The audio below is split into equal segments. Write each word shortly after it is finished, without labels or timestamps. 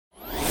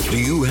Do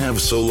you have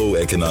solo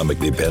economic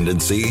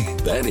dependency?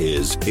 That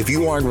is, if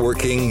you aren't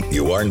working,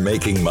 you aren't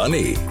making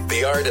money.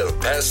 The Art of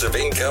Passive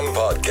Income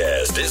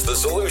podcast is the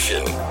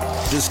solution.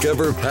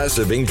 Discover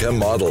passive income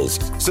models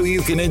so you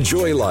can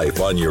enjoy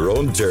life on your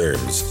own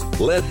terms.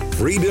 Let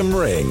freedom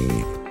ring.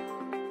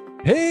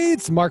 Hey,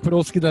 it's Mark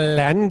Podolsky, the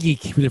Land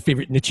Geek, with your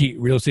favorite niche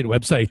real estate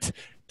website,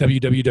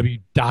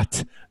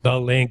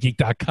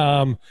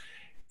 www.thelandgeek.com.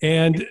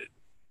 And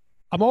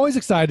I'm always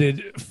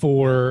excited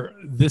for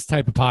this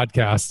type of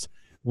podcast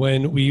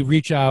when we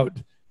reach out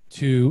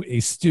to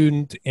a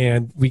student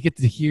and we get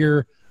to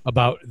hear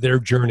about their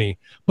journey.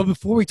 But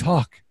before we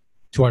talk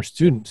to our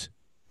student,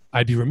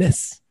 I'd be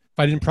remiss if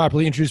I didn't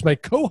properly introduce my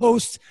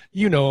co-host.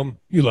 You know him,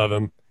 you love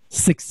him,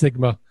 Six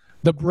Sigma,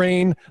 the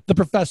brain, the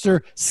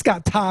professor,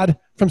 Scott Todd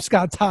from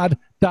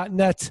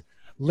scotttodd.net,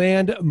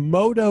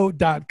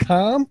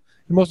 landmodo.com.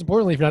 And most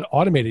importantly, if you're not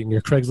automating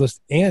your Craigslist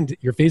and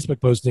your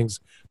Facebook postings,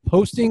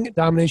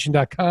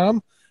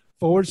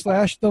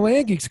 postingdomination.com/the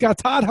Land Geek. Scott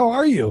Todd, how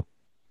are you?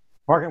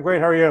 Mark, I'm great.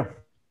 How are you?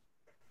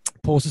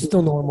 Pulse is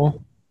still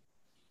normal.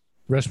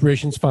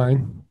 Respiration's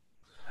fine.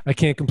 I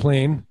can't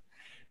complain.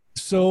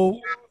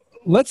 So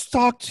let's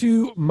talk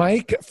to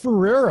Mike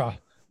Ferreira.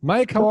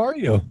 Mike, how are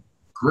you?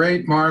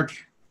 Great, Mark.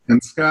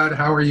 And Scott,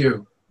 how are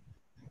you?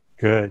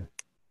 Good.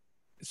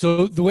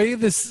 So the way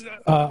this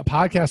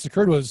podcast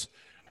occurred was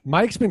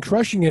Mike's been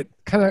crushing it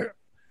kind of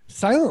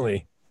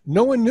silently.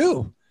 No one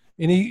knew.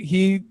 And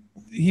he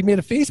made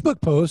a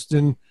Facebook post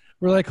and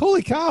we're like,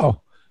 holy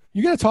cow,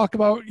 you got to talk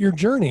about your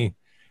journey.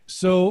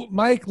 So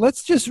Mike,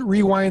 let's just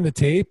rewind the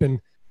tape and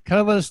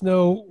kind of let us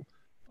know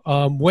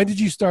when did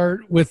you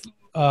start with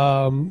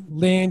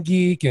Land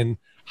Geek and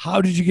how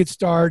did you get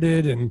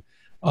started and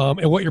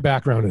what your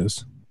background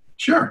is?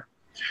 Sure.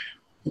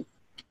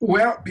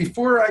 Well,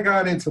 before I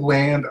got into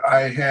land,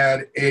 I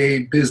had a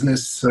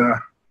business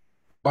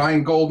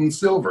buying gold and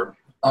silver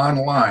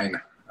online.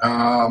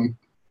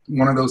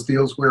 One of those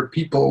deals where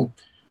people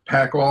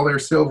pack all their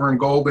silver and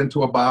gold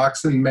into a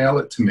box and mail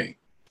it to me,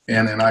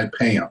 and then I'd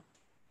pay them.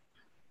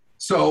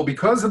 So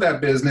because of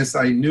that business,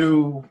 I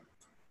knew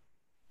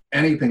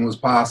anything was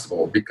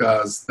possible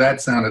because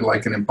that sounded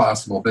like an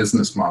impossible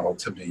business model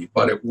to me,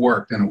 but it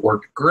worked, and it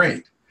worked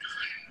great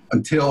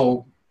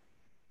until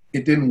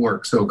it didn't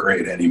work so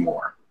great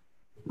anymore.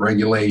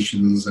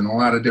 Regulations and a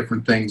lot of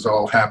different things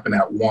all happened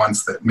at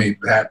once that made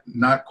that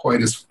not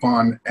quite as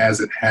fun as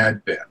it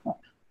had been.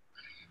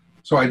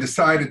 So I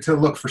decided to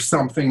look for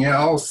something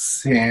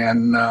else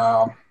and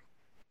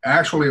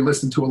actually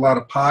listened to a lot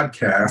of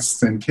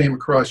podcasts and came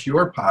across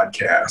your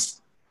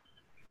podcast.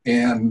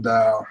 And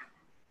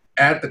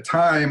at the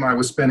time, I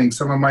was spending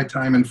some of my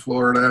time in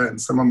Florida and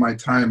some of my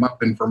time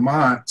up in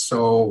Vermont.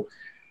 So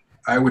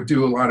I would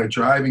do a lot of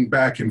driving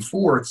back and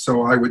forth.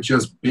 So I would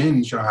just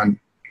binge on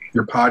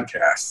your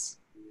podcasts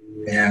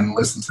and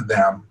listen to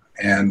them.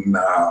 And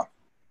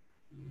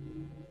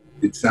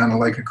it sounded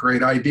like a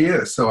great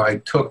idea. So I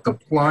took the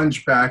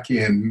plunge back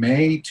in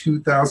May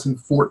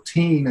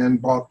 2014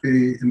 and bought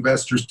the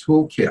Investor's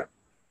Toolkit.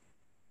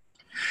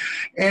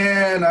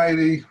 And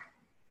I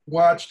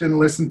watched and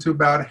listened to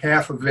about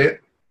half of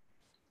it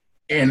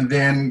and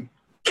then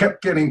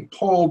kept getting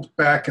pulled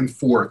back and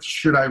forth.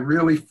 Should I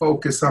really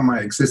focus on my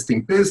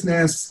existing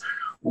business,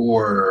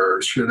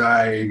 or should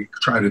I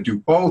try to do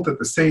both at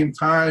the same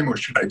time, or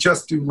should I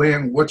just do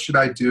land? What should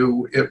I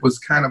do? It was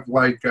kind of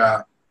like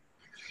a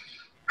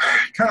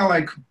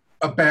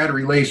bad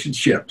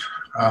relationship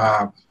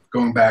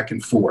going back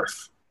and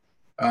forth.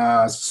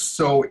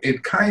 So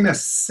it kind of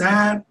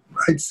sat,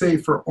 I'd say,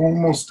 for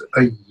almost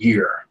a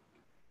year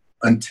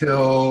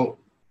until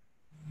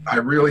I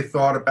really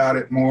thought about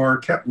it more,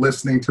 kept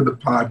listening to the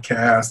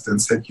podcast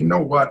and said, you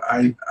know what,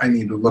 I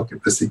need to look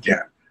at this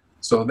again.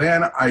 So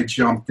then I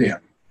jumped in.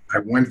 I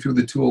went through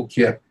the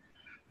toolkit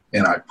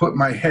and I put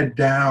my head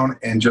down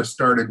and just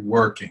started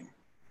working,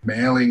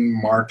 mailing,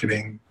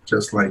 marketing,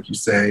 just like you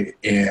say,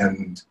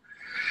 and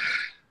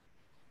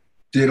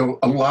did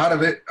a lot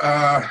of it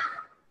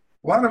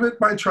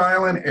by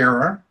trial and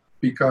error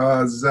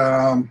because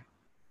I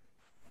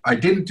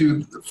didn't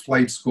do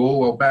flight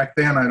school. Well, back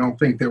then, I don't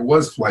think there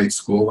was flight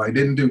school. I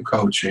didn't do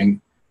coaching.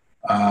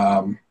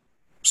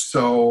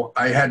 So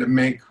I had to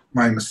make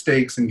my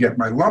mistakes and get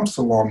my lumps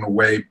along the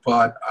way,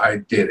 but I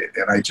did it,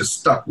 and I just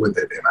stuck with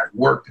it, and I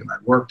worked and I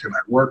worked and I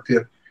worked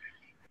it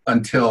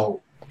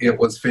until it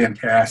was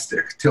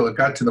fantastic, till it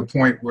got to the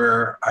point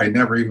where I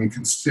never even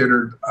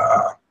considered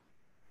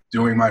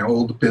doing my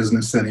old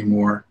business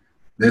anymore.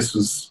 This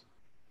was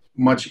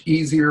much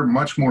easier,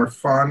 much more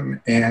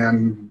fun,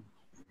 and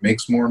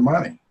makes more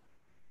money.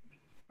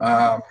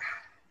 And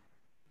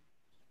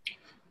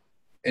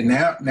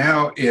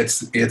now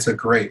it's a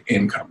great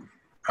income.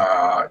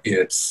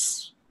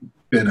 It's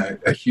been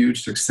a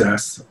huge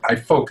success. I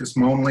focus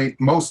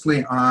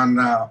mostly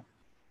on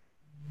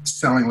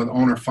selling with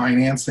owner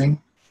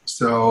financing.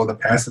 So the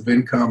passive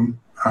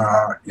income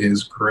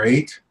is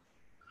great.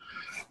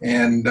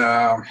 And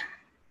the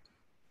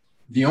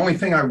only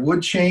thing I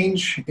would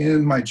change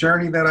in my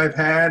journey that I've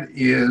had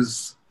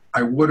is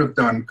I would have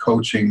done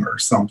coaching or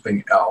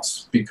something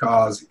else,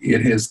 because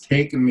it has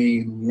taken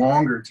me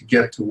longer to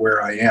get to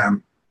where I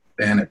am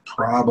than it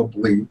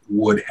probably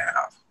would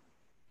have.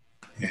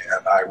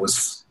 And I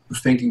was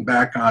thinking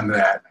back on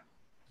that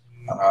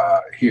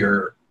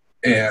here,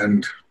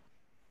 and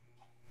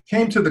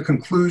came to the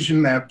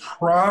conclusion that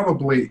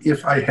probably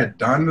if I had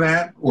done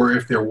that, or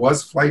if there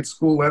was flight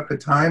school at the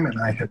time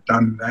and I had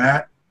done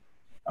that,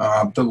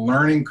 the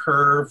learning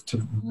curve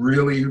to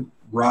really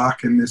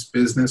rock in this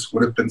business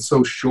would have been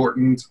so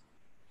shortened.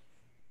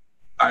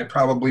 I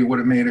probably would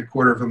have made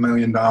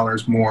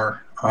 $250,000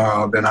 more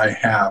than I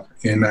have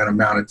in that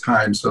amount of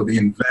time. So the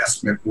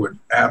investment would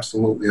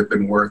absolutely have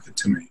been worth it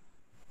to me.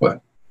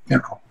 But,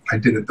 I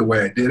did it the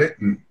way I did it,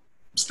 and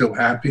I'm still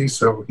happy.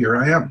 So here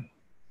I am.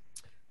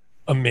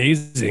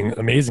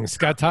 Amazing.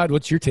 Scott Todd,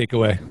 what's your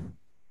takeaway?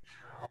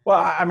 Well,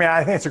 I mean,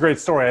 I think it's a great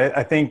story.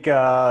 I think,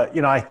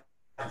 I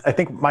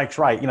think Mike's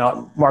right.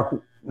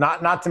 Mark,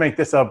 not to make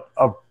this a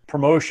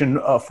promotion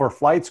for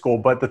flight school,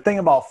 but the thing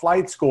about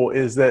flight school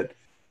is that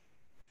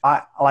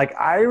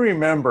I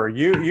remember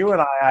you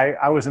and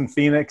I was in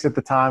Phoenix at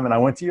the time, and I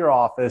went to your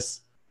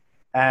office,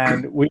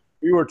 and we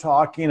were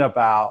talking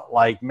about,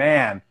 like,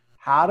 man,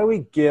 how do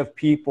we give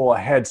people a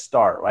head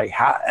start?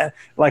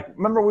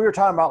 Remember we were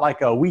talking about like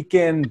a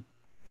weekend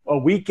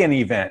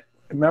event.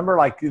 Remember,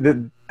 like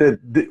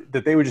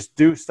that they would just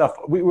do stuff.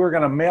 We were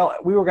going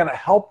to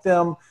help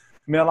them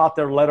mail out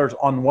their letters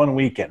on one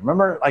weekend.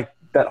 Remember, like,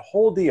 that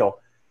whole deal.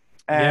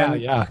 And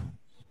yeah.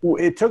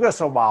 It took us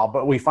a while,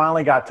 but we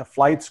finally got to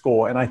flight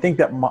school. And I think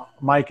that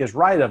Mike is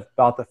right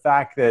about the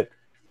fact that,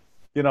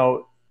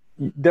 you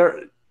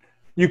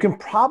can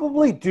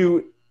probably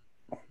do,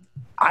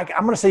 I'm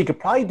going to say you could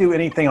probably do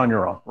anything on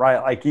your own, right?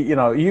 Like,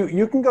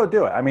 you can go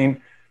do it. I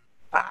mean,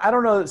 I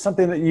don't know,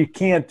 something that you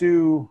can't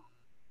do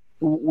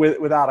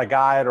without a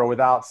guide or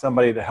without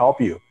somebody to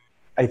help you.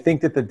 I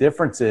think that the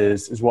difference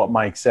is what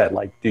Mike said.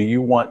 Like, do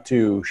you want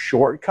to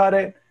shortcut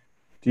it?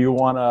 Do you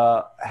want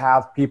to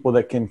have people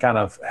that can kind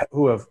of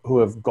who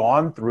have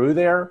gone through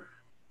there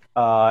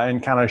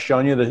and kind of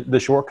shown you the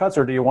shortcuts,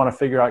 or do you want to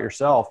figure out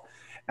yourself?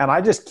 And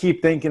I just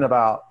keep thinking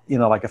about,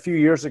 like a few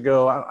years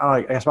ago,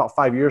 I guess about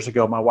 5 years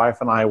ago, my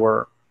wife and I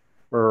were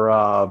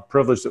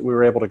privileged that we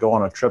were able to go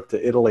on a trip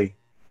to Italy,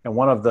 and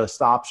one of the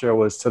stops there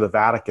was to the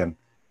Vatican.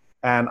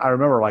 And I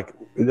remember, like,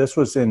 this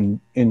was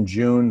in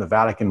June. The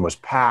Vatican was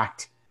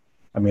packed.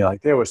 I mean,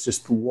 like, there was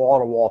just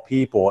wall-to-wall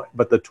people.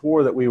 But the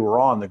tour that we were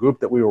on, the group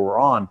that we were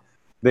on,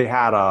 they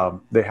had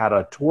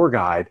a tour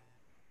guide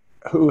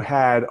who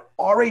had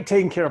already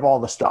taken care of all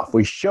the stuff.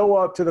 We show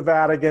up to the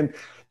Vatican.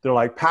 They're,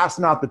 like,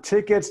 passing out the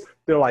tickets.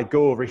 They're like,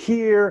 go over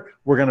here.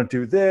 We're going to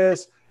do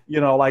this.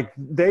 Like,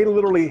 they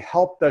literally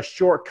helped us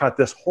shortcut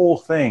this whole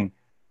thing.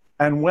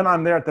 And when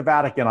I'm there at the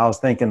Vatican, I was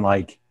thinking,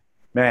 like,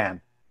 man,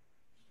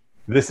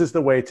 this is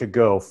the way to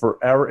go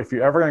forever. If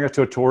you're ever going to go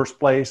to a tourist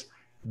place,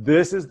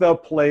 this is the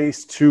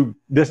place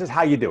this is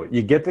how you do it.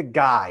 You get the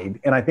guide.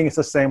 And I think it's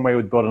the same way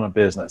with building a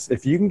business.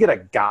 If you can get a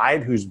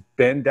guide who's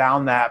been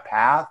down that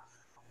path,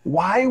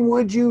 why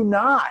would you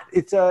not?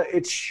 It's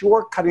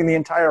shortcutting the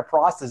entire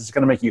process. It's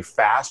going to make you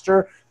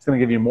faster. It's going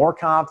to give you more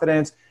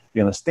confidence.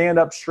 You're going to stand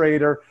up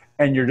straighter,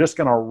 and you're just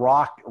going to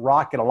rock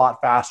it a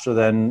lot faster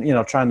than,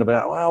 trying to be,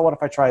 well, what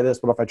if I try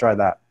this? What if I try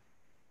that?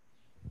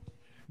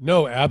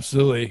 No,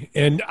 absolutely.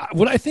 And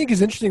what I think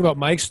is interesting about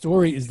Mike's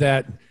story is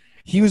that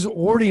he was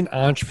already an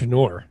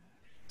entrepreneur.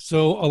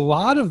 So a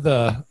lot of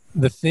the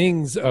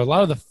things, a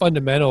lot of the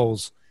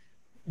fundamentals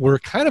were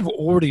kind of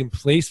already in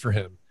place for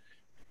him,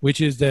 which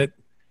is that,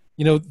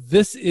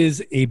 this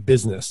is a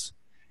business.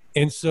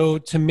 And so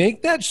to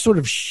make that sort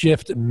of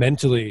shift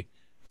mentally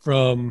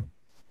from,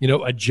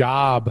 a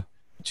job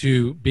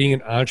to being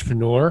an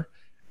entrepreneur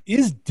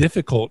is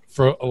difficult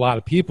for a lot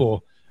of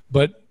people.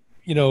 But,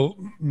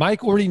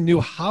 Mike already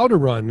knew how to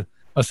run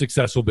a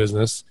successful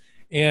business.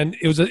 And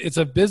it's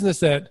a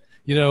business that,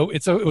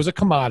 it was a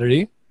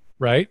commodity,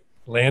 right?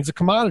 Land's a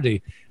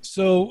commodity.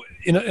 So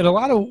in a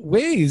lot of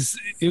ways,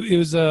 it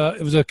was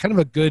a kind of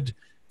a good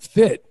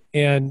fit.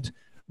 And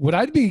what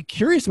I'd be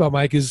curious about,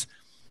 Mike, is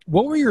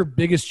what were your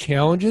biggest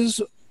challenges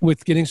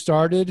with getting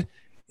started,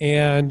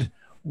 and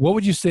what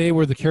would you say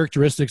were the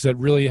characteristics that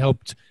really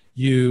helped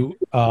you,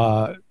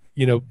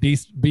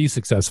 be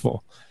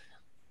successful?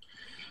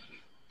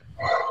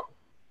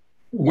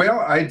 Well,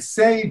 I'd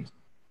say,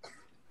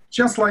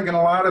 just like in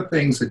a lot of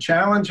things, the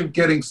challenge of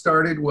getting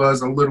started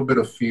was a little bit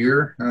of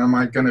fear. Am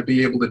I going to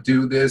be able to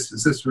do this?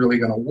 Is this really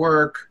going to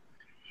work?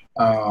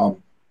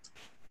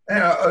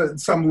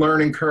 Some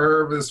learning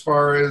curve as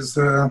far as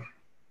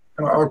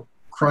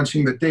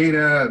crunching the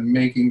data and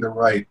making the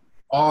right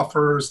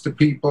offers to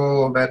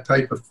people, that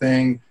type of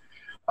thing.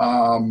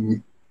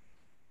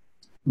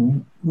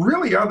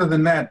 Really, other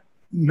than that,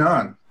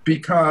 none.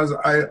 Because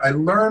I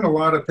learned a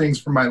lot of things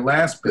from my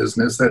last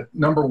business that,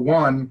 number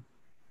one,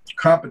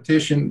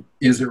 competition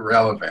is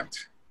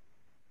irrelevant.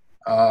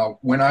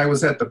 When I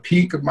was at the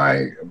peak of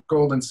my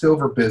gold and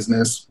silver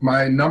business,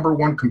 my number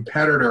one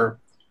competitor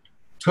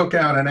took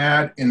out an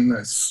ad in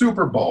the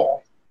Super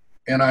Bowl.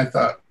 And I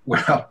thought,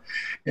 Well,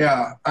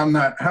 yeah,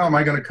 how am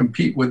I going to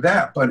compete with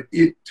that? But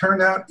it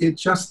turned out it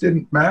just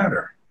didn't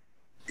matter.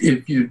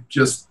 If you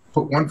just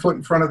put one foot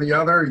in front of the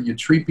other, you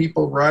treat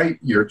people right,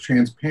 you're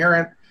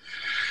transparent,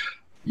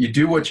 you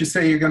do what you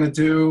say you're going to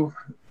do,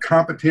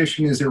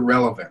 competition is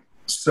irrelevant.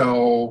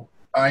 So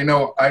I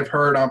know I've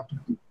heard on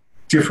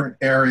different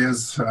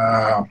areas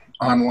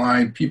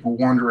online, people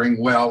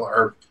wondering,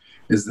 well,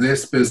 is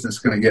this business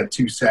going to get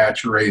too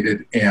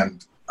saturated?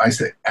 And I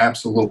say,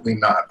 absolutely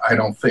not. I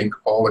don't think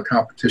all the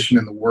competition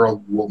in the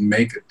world will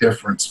make a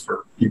difference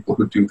for people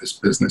who do this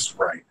business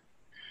right.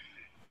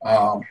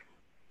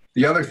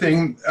 The other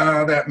thing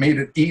that made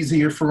it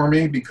easier for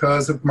me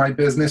because of my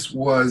business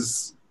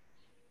was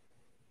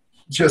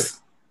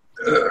just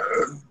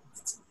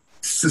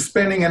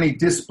suspending any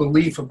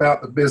disbelief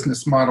about the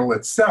business model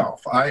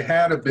itself. I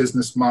had a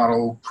business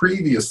model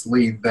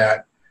previously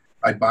that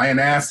I'd buy an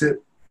asset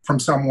from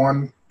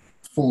someone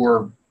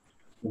for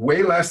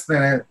way less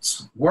than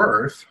it's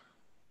worth,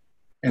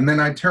 and then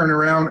I'd turn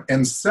around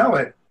and sell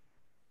it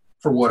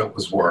for what it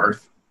was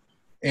worth,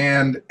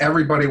 and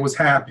everybody was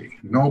happy.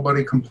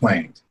 Nobody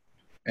complained.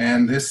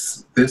 And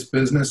this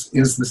business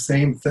is the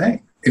same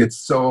thing.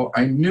 So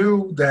I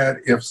knew that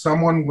if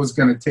someone was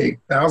going to take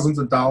thousands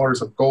of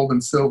dollars of gold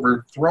and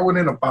silver, throw it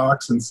in a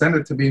box and send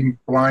it to me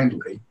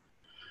blindly,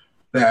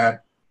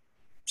 that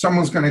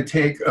someone's going to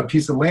take a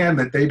piece of land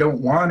that they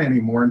don't want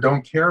anymore and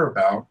don't care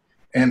about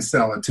and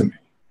sell it to me.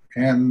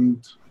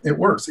 And it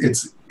works.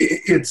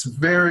 It's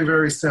very,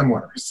 very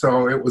similar.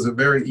 So it was a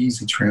very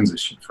easy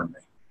transition for me.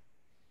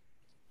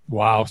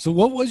 Wow. So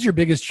what was your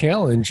biggest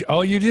challenge?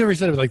 Oh, you already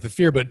said it, like the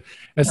fear, but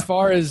as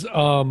far as,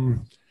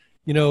 can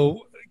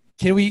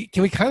we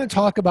kind of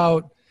talk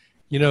about,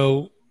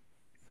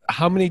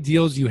 how many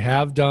deals you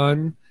have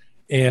done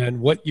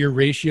and what your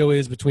ratio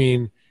is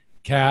between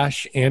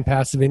cash and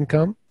passive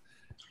income?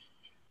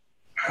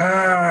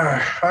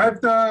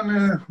 I've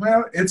done,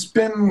 it's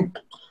been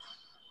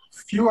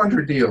a few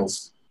hundred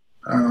deals.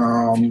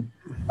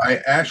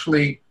 I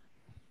actually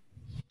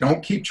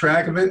don't keep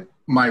track of it.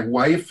 My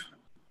wife,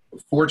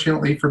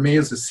 fortunately for me,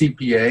 is a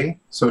CPA,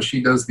 so she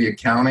does the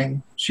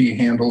accounting. She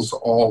handles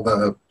all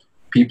the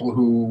people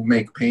who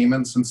make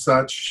payments and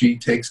such. She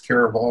takes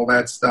care of all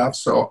that stuff.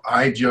 So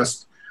I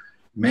just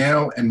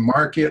mail and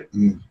market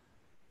and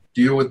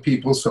deal with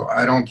people, so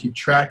I don't keep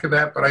track of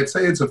that. But I'd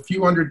say it's a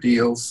few hundred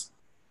deals.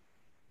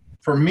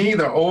 For me,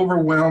 the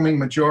overwhelming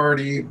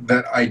majority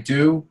that I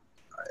do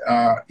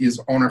is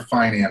owner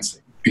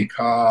financing,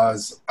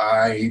 because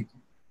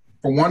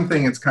for one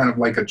thing, it's kind of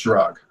like a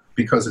drug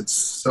because it's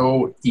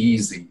so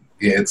easy.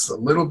 It's a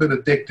little bit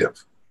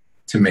addictive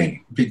to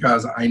me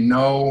because I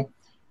know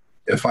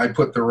if I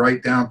put the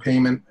right down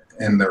payment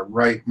and the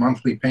right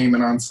monthly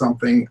payment on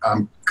something,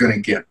 I'm going to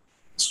get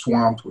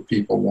swamped with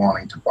people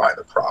wanting to buy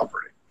the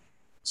property.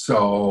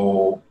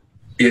 So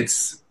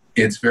it's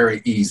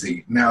very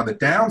easy. Now, the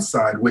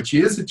downside, which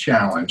is a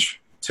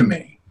challenge to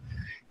me,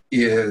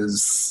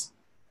 is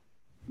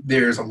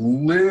there's a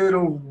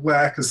little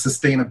lack of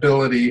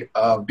sustainability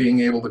of being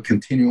able to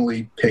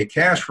continually pay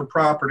cash for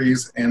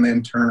properties and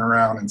then turn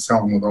around and sell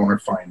them with owner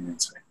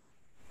financing.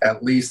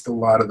 At least a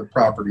lot of the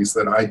properties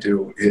that I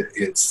do,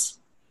 it's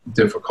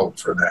difficult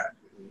for that.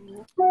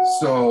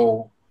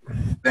 So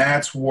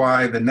that's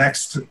why the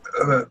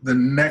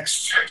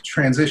next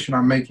transition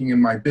I'm making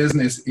in my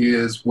business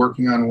is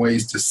working on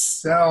ways to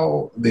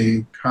sell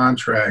the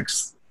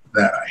contracts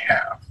that I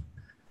have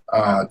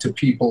to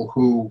people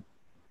who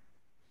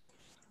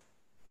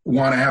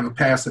want to have a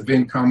passive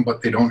income,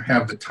 but they don't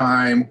have the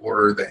time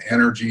or the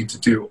energy to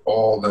do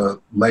all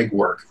the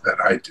legwork that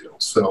I do.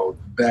 So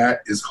that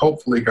is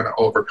hopefully going to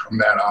overcome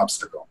that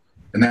obstacle.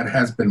 And that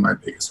has been my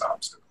biggest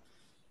obstacle.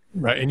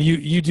 Right. And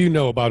you do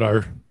know about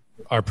our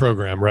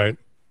program, right?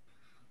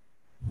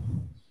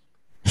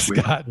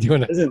 Scott, do you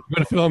want to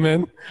fill him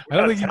in? I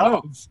don't think he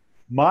knows.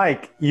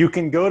 Mike, you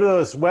can go to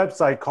this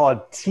website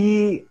called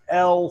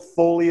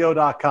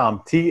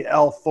tlfolio.com,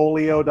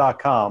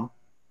 tlfolio.com.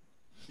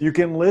 You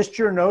can list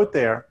your note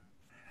there,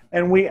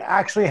 and we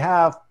actually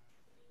have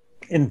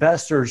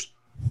investors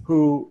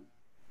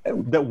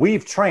that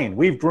we've trained,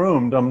 we've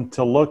groomed them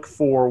to look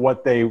for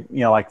what they,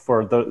 like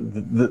for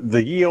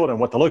the yield and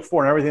what to look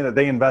for and everything that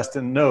they invest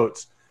in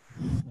notes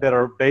that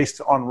are based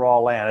on raw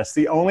land. It's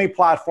the only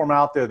platform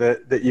out there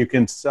that you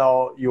can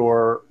sell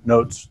your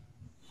notes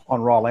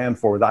on raw land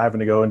for without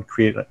having to go and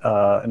create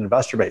an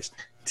investor base.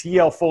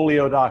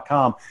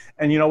 tlfolio.com.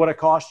 And you know what it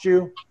costs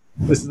you?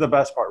 This is the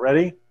best part.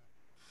 Ready?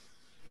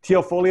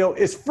 TLFolio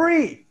is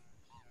free.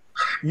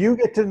 You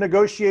get to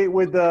negotiate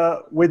with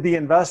the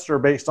investor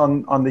based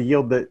on the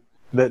yield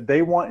that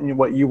they want and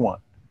what you want.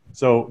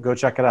 So go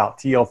check it out,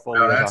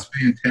 TLFolio. Oh, that's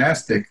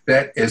fantastic.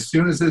 That as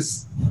soon as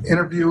this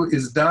interview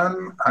is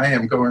done, I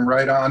am going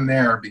right on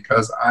there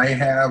because I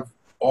have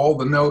all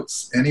the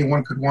notes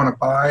anyone could want to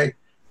buy.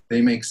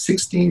 They make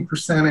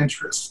 16%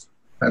 interest.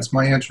 That's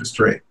my interest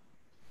rate.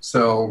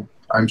 So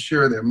I'm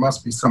sure there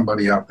must be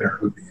somebody out there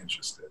who'd be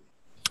interested.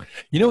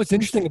 You know what's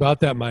interesting about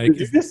that, Mike? Did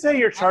you just say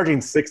you're charging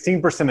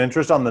 16%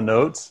 interest on the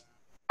notes?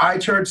 I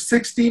charge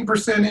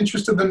 16%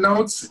 interest of the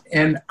notes,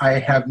 and I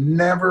have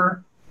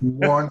never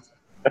once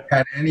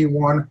had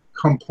anyone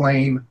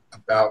complain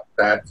about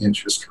that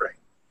interest rate.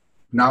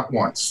 Not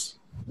once.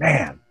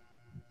 Man.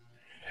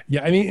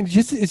 Yeah, I mean, it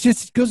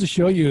just goes to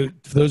show you,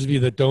 for those of you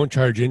that don't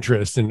charge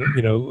interest and,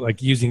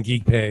 like using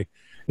Geek Pay,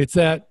 it's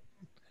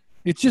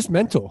just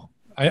mental.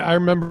 I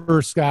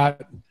remember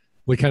Scott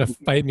would kind of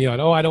fight me on,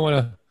 I don't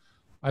want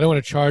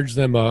to charge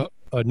them a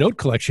note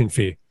collection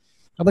fee.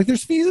 I'm like,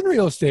 there's fees in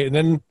real estate.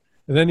 And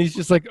then he's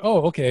just like,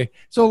 oh, okay.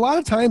 So a lot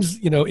of times,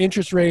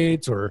 interest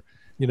rates or,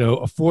 a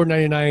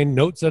 $4.99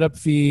 note setup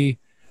fee,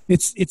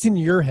 it's in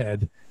your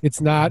head.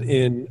 It's not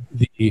in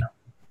the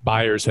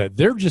buyer's head.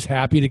 They're just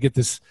happy to get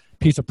this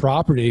piece of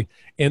property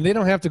and they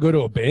don't have to go to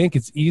a bank.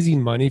 It's easy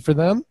money for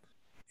them.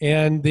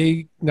 And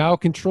they now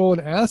control an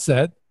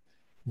asset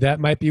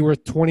that might be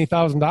worth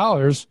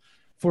 $20,000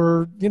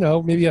 for, maybe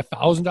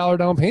 $1,000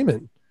 down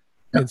payment.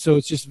 And so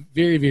it's just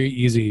very, very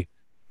easy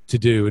to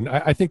do. And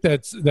I think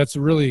that's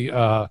really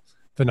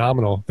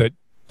phenomenal that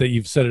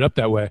you've set it up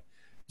that way.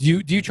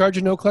 Do you charge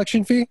a note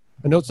collection fee,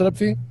 a note setup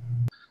fee?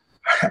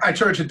 I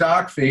charge a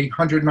doc fee,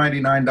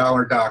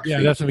 $199 doc fee.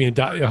 Yeah, that's what I mean,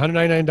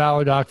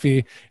 $199 doc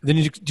fee. And then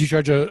do you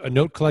charge a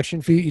note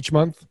collection fee each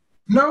month?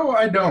 No,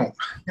 I don't.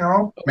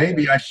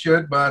 Maybe I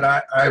should, but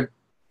I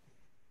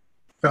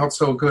felt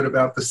so good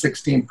about the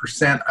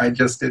 16%, I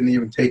just didn't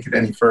even take it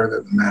any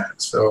further than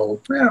that.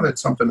 So,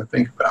 that's something to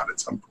think about at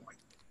some point.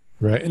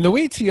 Right. And the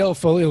way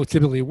TLFolio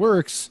typically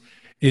works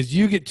is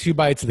you get 2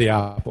 bites of the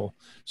apple.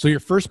 So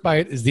your first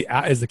bite is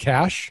the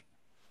cash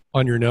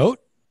on your note.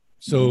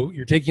 So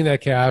you're taking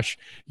that cash,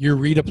 you're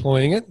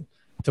redeploying it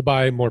to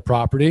buy more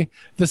property.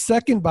 The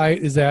second bite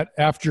is that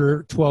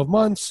after 12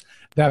 months,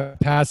 that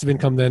passive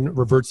income then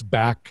reverts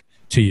back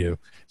to you.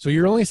 So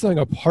you're only selling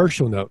a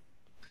partial note,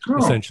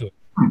 essentially.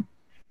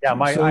 Yeah,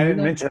 I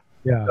didn't mention.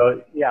 Yeah,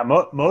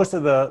 so, most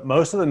of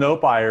the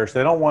note buyers,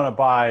 they don't want to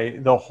buy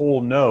the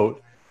whole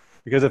note,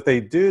 because if they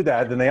do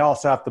that, then they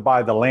also have to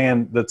buy the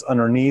land that's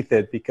underneath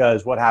it,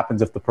 because what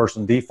happens if the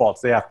person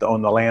defaults? They have to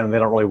own the land, and they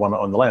don't really want to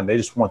own the land. They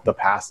just want the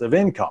passive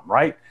income,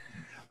 right?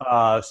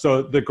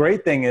 So the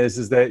great thing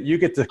is that you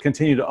get to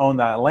continue to own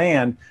that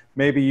land.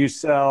 Maybe you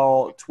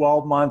sell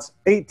 12 months,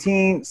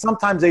 18,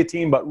 sometimes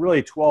 18, but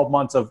really 12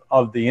 months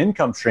of the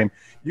income stream.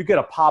 You get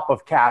a pop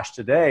of cash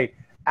today.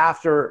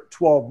 After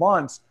 12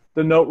 months,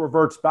 the note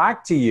reverts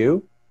back to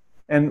you.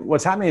 And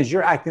what's happening is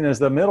you're acting as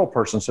the middle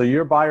person. So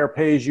your buyer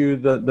pays you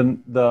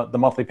the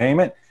monthly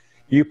payment.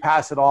 You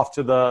pass it off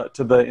to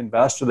the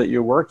investor that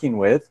you're working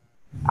with.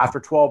 After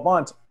 12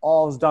 months,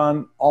 all is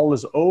done, all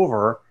is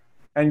over.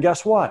 And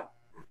guess what?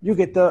 You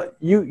get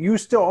you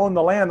still own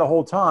the land the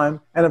whole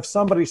time. And if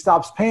somebody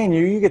stops paying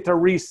you, you get to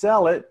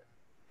resell it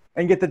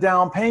and get the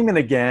down payment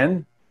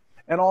again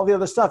and all the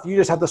other stuff. You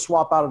just have to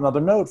swap out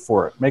another note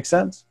for it. Make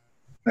sense?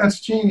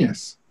 That's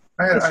genius.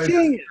 I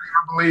can't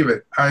believe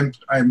it.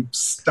 I'm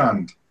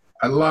stunned.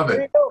 I love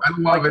it. I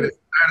love it.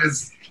 That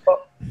is.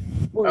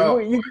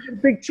 You get a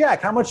big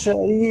check. How much?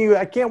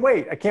 I can't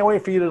wait. I can't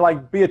wait for you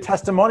to be a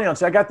testimonial and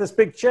say, I got this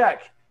big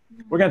check.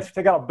 We're going to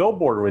take out a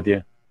billboard with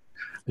you.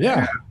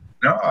 Yeah.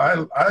 No,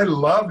 I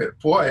love it.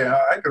 Boy,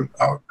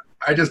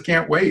 I just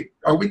can't wait.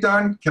 Are we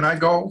done? Can I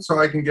go so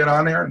I can get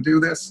on there and do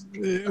this?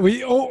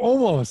 We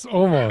almost.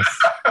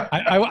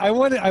 I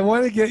want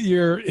to get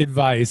your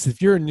advice.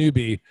 If you're a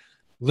newbie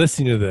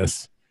listening to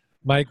this,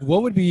 Mike,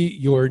 what would be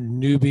your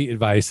newbie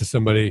advice to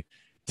somebody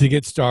to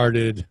get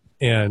started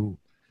and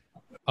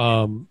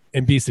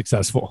be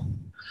successful?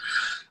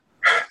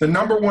 The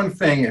number one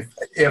thing,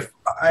 if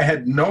I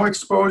had no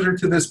exposure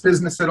to this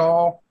business at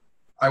all,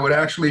 I would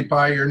actually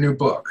buy your new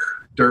book,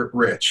 Dirt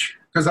Rich,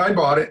 because I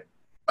bought it.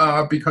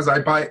 Because I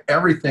buy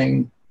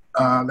everything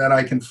that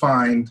I can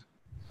find,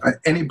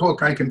 any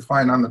book I can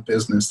find on the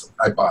business,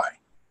 I buy,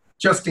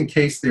 just in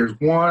case there's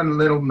one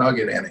little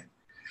nugget in it.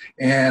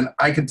 And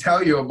I can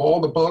tell you, of all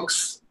the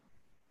books,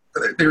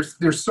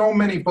 there's so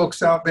many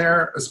books out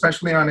there,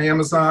 especially on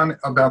Amazon,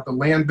 about the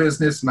land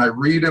business, and I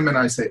read them and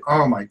I say,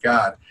 oh my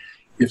God,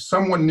 if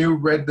someone new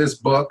read this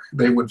book,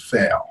 they would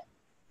fail.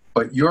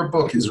 But your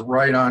book is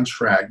right on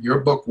track. Your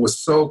book was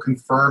so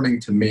confirming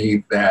to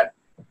me that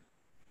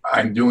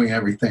I'm doing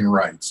everything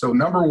right. So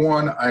number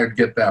one, I would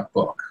get that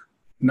book.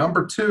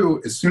 Number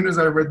two, as soon as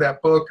I read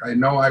that book, I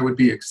know I would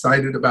be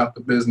excited about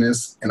the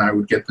business and I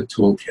would get the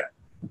toolkit.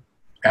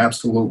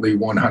 Absolutely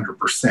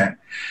 100%.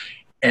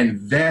 And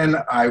then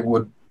I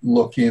would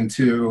look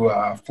into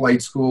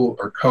flight school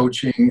or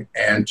coaching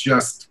and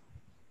just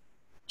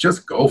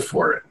go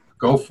for it.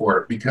 Go for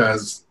it,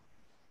 because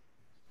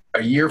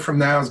a year from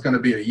now is going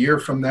to be a year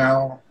from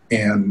now,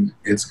 and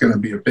it's going to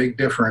be a big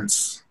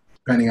difference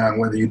depending on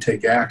whether you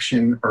take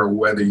action or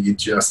whether you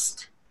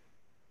just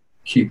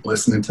keep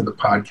listening to the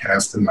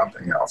podcast and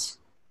nothing else.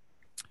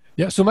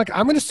 Yeah. So Mike,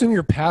 I'm going to assume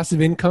your passive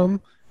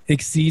income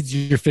exceeds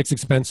your fixed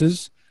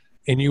expenses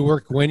and you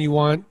work when you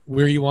want,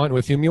 where you want,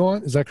 with whom you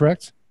want. Is that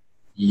correct?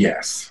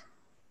 Yes.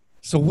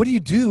 So what do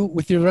you do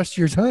with the rest of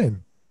your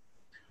time?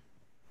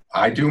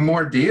 I do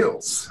more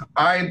deals.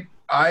 I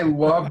I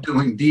love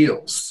doing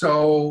deals.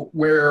 So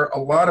where a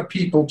lot of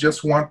people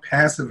just want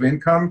passive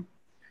income,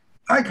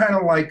 I kind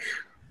of like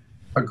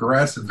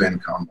aggressive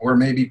income, or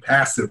maybe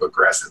passive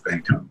aggressive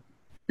income,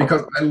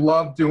 because I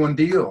love doing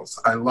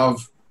deals. I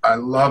love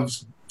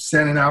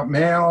sending out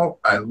mail.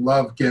 I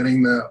love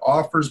getting the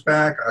offers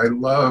back. I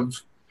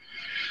love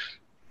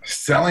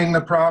selling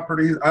the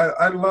properties.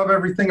 I love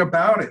everything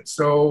about it.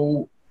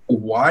 So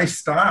why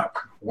stop?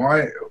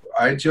 Why?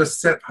 I just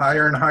set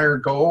higher and higher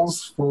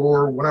goals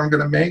for what I'm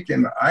going to make,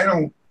 and I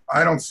don't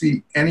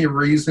see any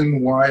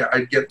reason why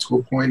I'd get to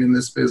a point in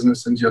this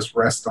business and just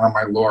rest on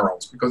my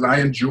laurels, because I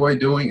enjoy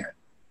doing it.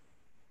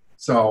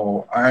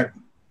 So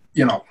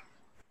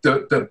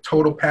the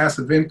total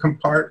passive income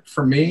part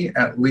for me,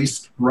 at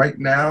least right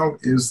now,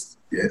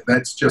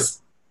 that's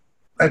just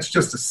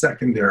a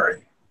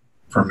secondary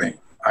for me.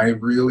 I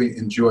really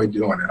enjoy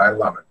doing it. I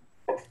love it.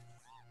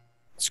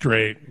 It's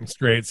great. It's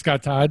great.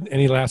 Scott Todd,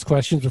 any last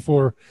questions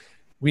before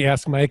we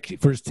ask Mike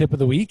for his tip of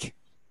the week?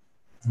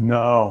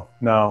 No.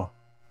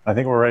 I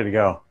think we're ready to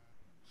go.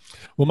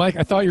 Well, Mike,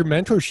 I thought your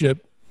mentorship,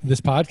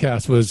 this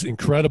podcast, was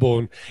incredible.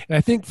 And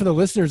I think for the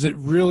listeners, it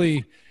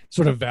really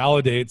sort of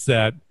validates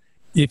that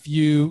if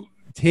you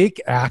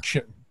take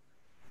action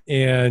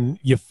and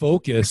you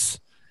focus,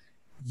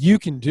 you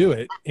can do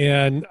it.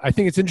 And I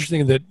think it's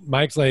interesting that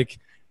Mike's like,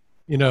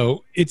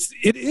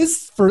 it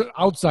is for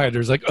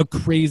outsiders like a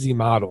crazy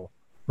model,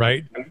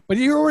 right? But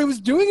he already was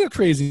doing a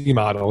crazy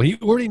model. He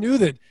already knew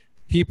that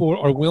people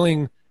are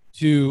willing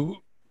to,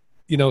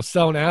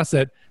 sell an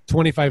asset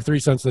 25, 30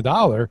 cents a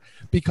dollar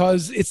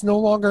because it's no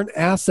longer an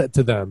asset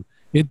to them.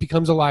 It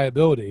becomes a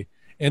liability.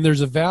 And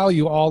there's a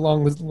value all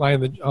along the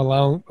line,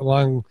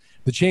 along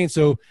the chain.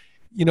 So,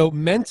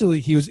 mentally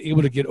he was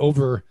able to get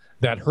over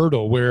that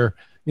hurdle where,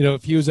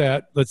 if he was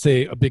at, let's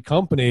say, a big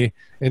company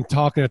and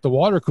talking at the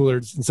water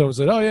coolers and someone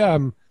said, oh yeah,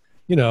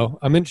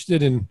 I'm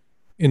interested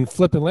in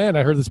flipping land.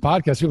 I heard this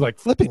podcast. People were like,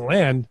 flipping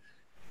land?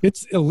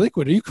 It's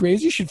illiquid. Are you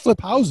crazy? You should flip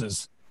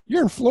houses.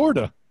 You're in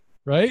Florida,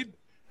 right?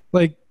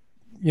 Like,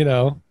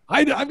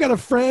 I've got a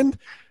friend,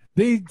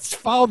 they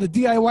follow the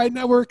DIY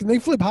network and they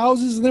flip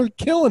houses and they're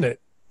killing it.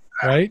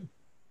 Right.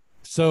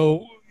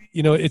 So,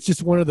 it's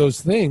just one of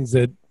those things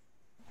that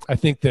I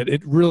think that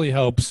it really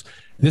helps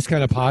this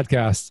kind of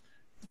podcast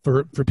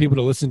for people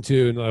to listen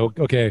to and like,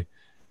 okay,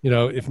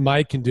 if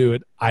Mike can do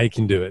it, I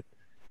can do it.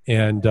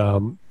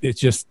 And it's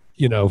just,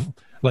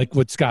 like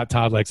what Scott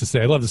Todd likes to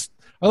say. I love this.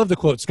 I love the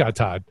quote Scott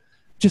Todd,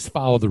 just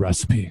follow the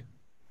recipe. Yep.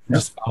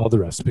 Just follow the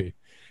recipe.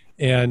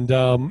 And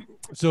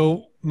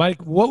so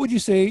Mike, what would you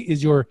say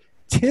is your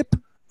tip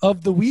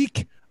of the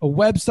week? A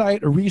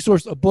website, a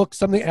resource, a book,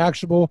 something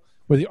actionable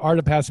where the Art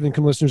of Passive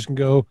Income listeners can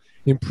go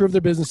improve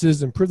their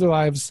businesses, improve their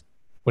lives.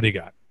 What do you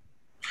got?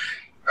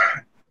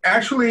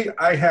 Actually,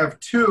 I have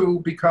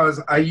two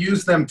because I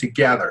use them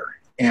together.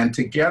 And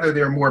together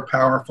they're more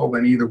powerful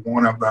than either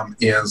one of them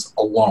is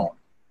alone.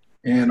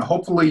 And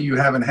hopefully you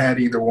haven't had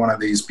either one of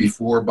these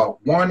before,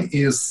 but one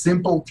is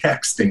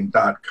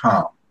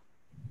simpletexting.com.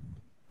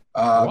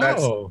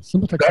 That's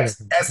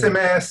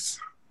SMS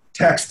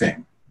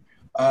texting,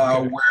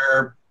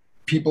 where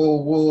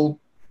people will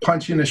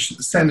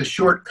send a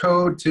short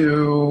code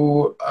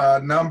to a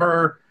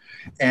number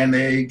and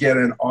they get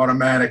an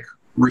automatic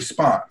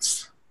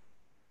response.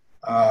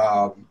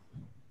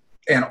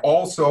 And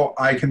also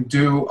I can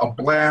do a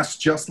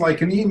blast just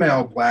like an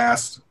email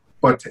blast,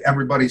 but to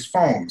everybody's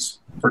phones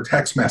for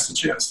text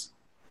messages.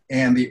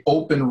 And the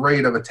open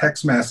rate of a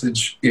text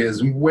message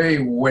is way,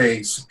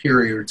 way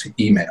superior to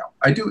email.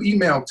 I do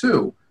email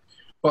too,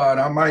 but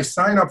on my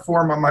sign-up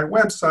form on my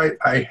website,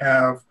 I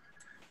have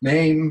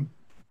name,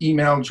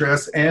 email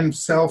address, and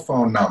cell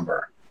phone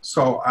number.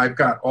 So I've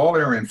got all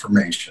their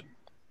information.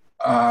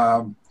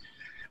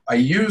 I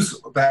use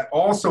that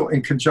also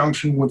in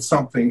conjunction with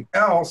something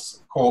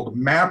else called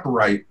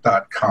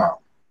maprite.com,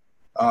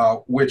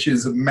 which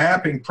is a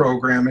mapping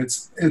program.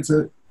 It's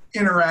a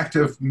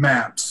interactive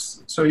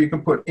maps. So you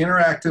can put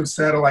interactive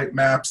satellite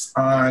maps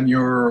on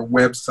your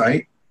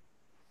website,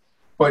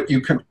 but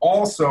you can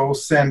also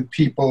send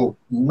people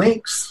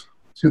links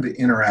to the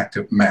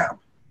interactive map.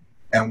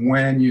 And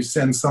when you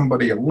send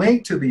somebody a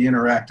link to the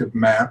interactive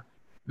map,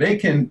 they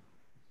can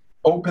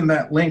open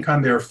that link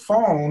on their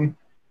phone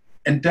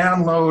and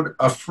download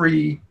a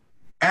free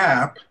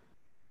app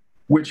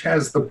which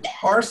has the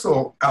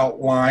parcel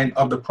outline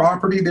of the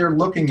property they're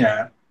looking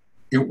at.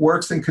 It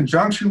works in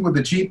conjunction with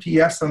the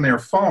GPS on their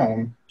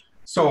phone.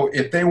 So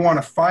if they want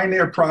to find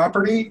their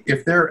property,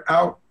 if they're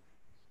out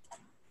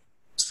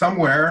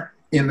somewhere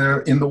in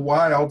the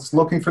wilds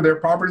looking for their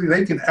property,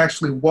 they can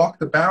actually walk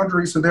the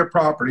boundaries of their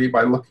property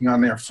by looking on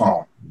their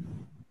phone.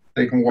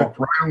 They can walk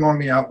right along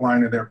the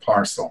outline of their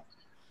parcel.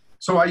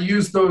 So I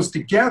use those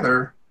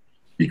together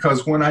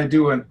because when I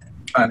do an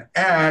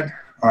ad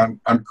on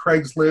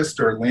Craigslist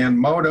or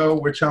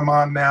Landmodo, which I'm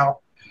on now,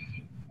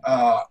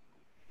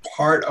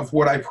 part of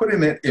what I put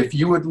in it, if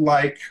you would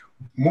like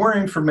more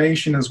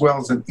information as well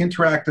as an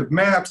interactive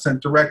map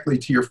sent directly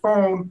to your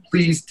phone,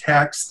 please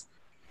text.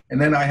 And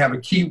then I have a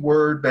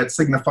keyword that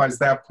signifies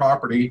that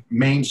property,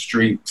 Main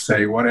Street,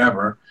 say,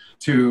 whatever,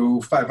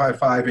 to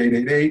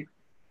 555-888,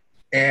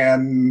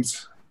 and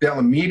they'll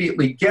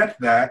immediately get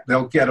that.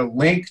 They'll get a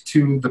link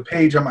to the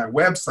page on my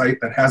website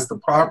that has the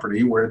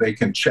property where they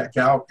can check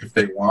out if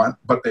they want,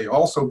 but they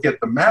also get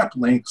the map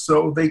link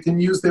so they can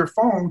use their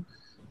phone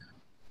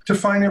to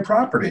find their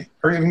property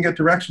or even get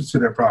directions to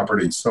their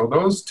property. So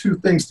those two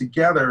things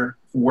together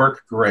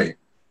work great.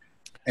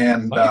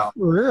 And Mike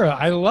Ferreira,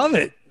 I love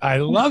it. I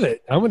love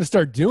it. I'm going to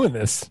start doing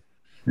this.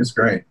 It's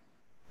great.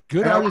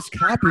 Good and artist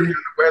copy. On the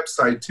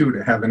website too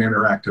to have an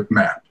interactive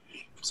map.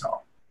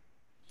 So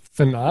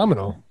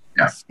phenomenal.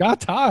 Yeah.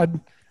 Scott Todd,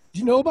 do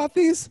you know about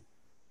these?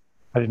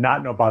 I did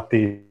not know about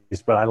these,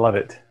 but I love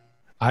it.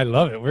 I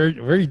love it.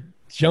 We're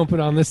jumping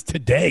on this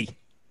today.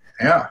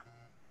 Yeah.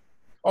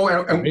 Oh,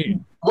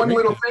 and one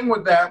little thing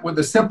with that, with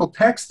the simple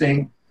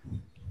texting,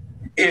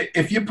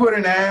 if you put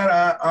an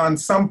ad on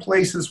some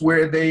places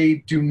where they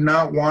do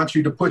not want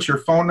you to put your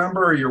phone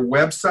number or your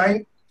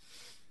website,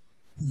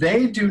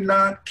 they do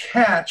not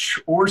catch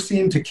or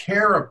seem to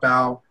care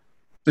about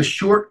the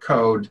short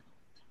code.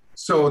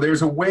 So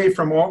there's a way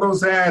from all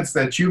those ads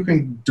that you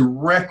can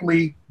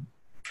directly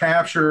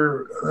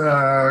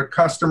capture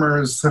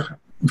customers'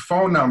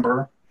 phone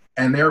number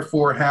and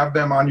therefore have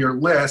them on your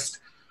list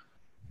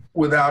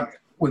without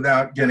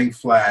getting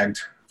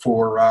flagged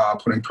for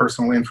putting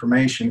personal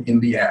information in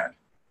the ad.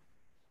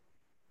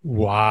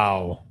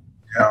 Wow.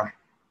 Yeah.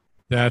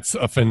 That's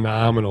a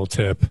phenomenal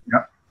tip.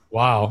 Yeah.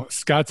 Wow.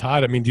 Scott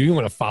Todd, I mean, do you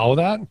want to follow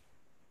that?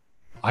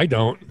 I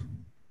don't.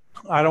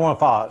 I don't want to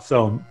follow it.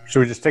 So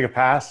should we just take a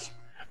pass?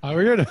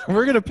 We're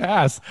gonna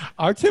pass.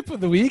 Our tip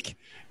of the week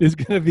is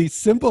going to be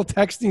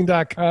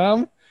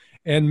simpletexting.com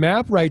and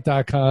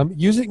mapright.com.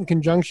 Use it in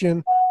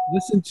conjunction.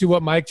 Listen to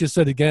what Mike just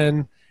said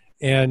again.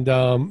 And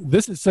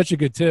this is such a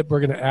good tip.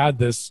 We're going to add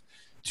this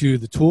to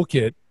the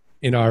toolkit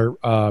in our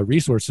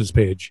resources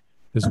page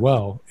as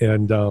well.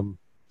 And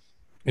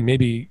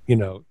maybe,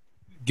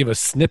 give a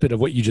snippet of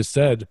what you just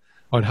said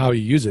on how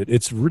you use it.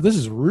 This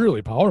is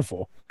really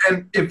powerful.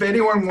 And if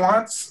anyone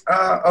wants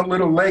a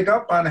little leg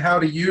up on how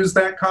to use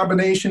that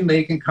combination,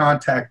 they can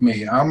contact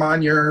me. I'm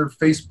on your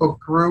Facebook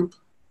group,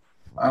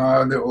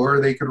 or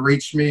they could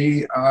reach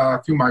me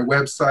through my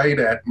website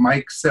at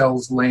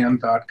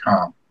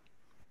mikesellsland.com.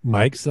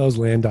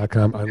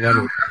 mikesellsland.com. I love it. I'm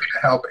happy to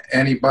help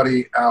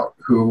anybody out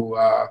who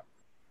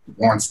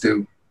wants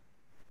to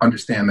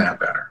understand that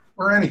better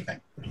or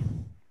anything.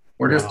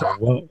 We're just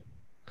talking. Well,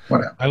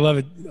 whatever. I love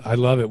it. I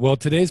love it. Well,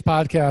 today's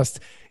podcast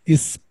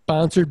is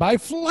sponsored by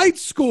Flight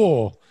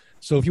School.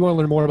 So if you want to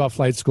learn more about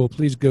Flight School,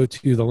 please go to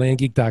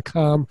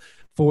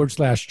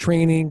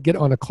thelandgeek.com/training. Get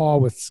on a call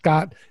with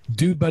Scott,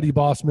 Dude Buddy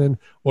Bossman,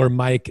 or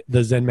Mike,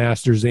 the Zen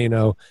Master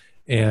Zano,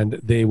 and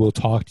they will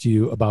talk to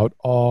you about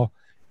all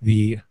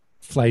the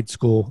Flight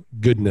School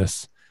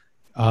goodness.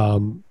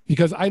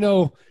 Because I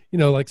know,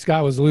 like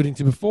Scott was alluding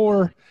to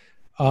before,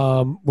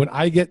 when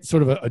I get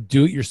sort of a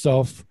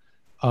do-it-yourself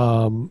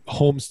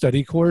home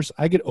study course,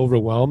 I get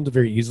overwhelmed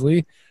very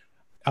easily.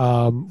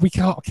 We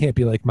can't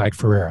be like Mike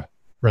Ferreira,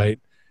 right?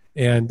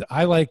 And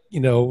I like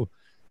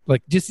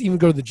just even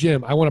go to the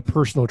gym. I want a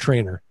personal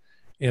trainer,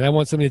 and I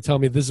want somebody to tell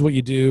me this is what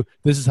you do,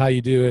 this is how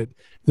you do it,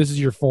 this is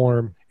your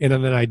form, and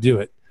then I do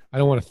it. I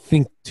don't want to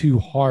think too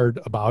hard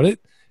about it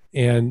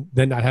and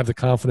then not have the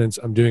confidence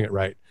I'm doing it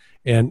right.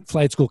 And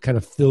Flight School kind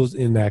of fills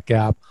in that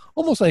gap,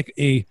 almost like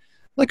a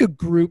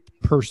group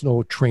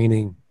personal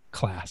training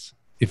class,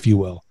 if you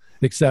will,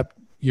 except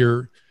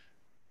your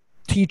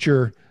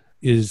teacher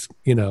is,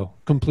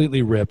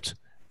 completely ripped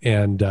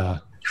and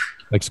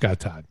like Scott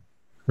Todd,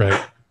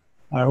 right?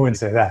 I wouldn't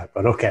say that,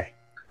 but okay.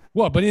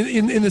 Well, but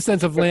in the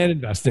sense of land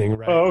investing,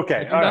 right? Oh,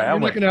 okay. All right.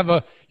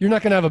 You're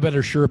not gonna have a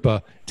better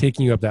Sherpa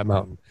taking you up that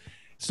mountain.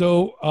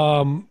 So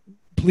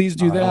please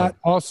do that.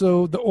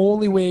 Also, the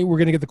only way we're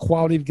gonna get the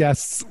quality of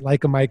guests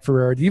like a Mike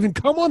Ferreira to even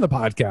come on the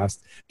podcast,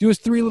 do us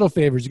 3 little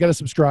favors. You got to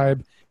subscribe,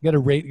 you got to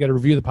rate, you got to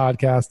review the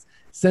podcast.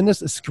 Send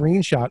us a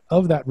screenshot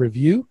of that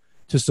review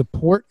to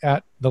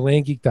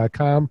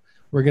support@thelandgeek.com.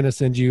 We're going to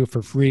send you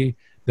for free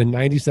the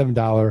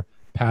 $97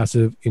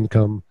 passive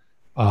income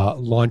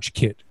launch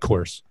kit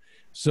course.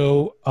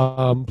 So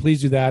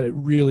please do that. It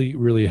really,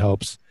 really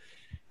helps.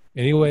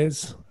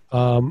 Anyways,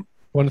 want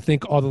to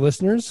thank all the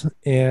listeners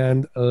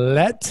and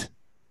let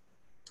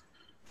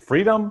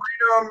freedom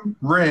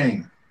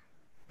ring.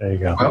 There you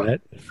go.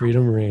 Let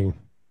freedom ring.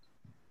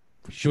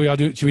 Should we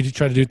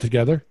try to do it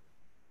together?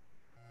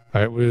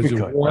 All right, we'll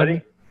do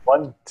Ready?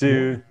 1,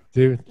 2,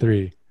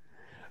 3.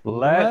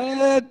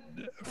 Let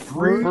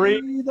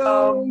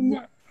freedom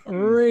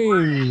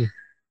ring.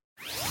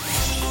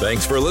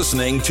 Thanks for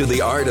listening to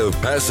the Art of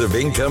Passive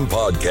Income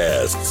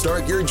podcast.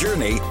 Start your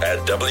journey at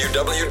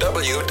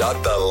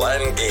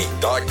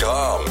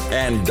www.thelandgeek.com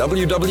and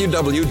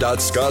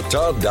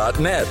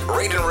www.scotttodd.net.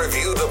 Rate and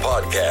review the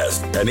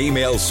podcast and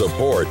email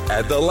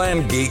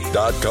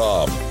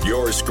support@thelandgeek.com.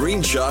 Your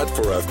screenshot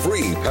for a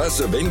free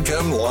passive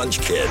income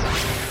launch kit.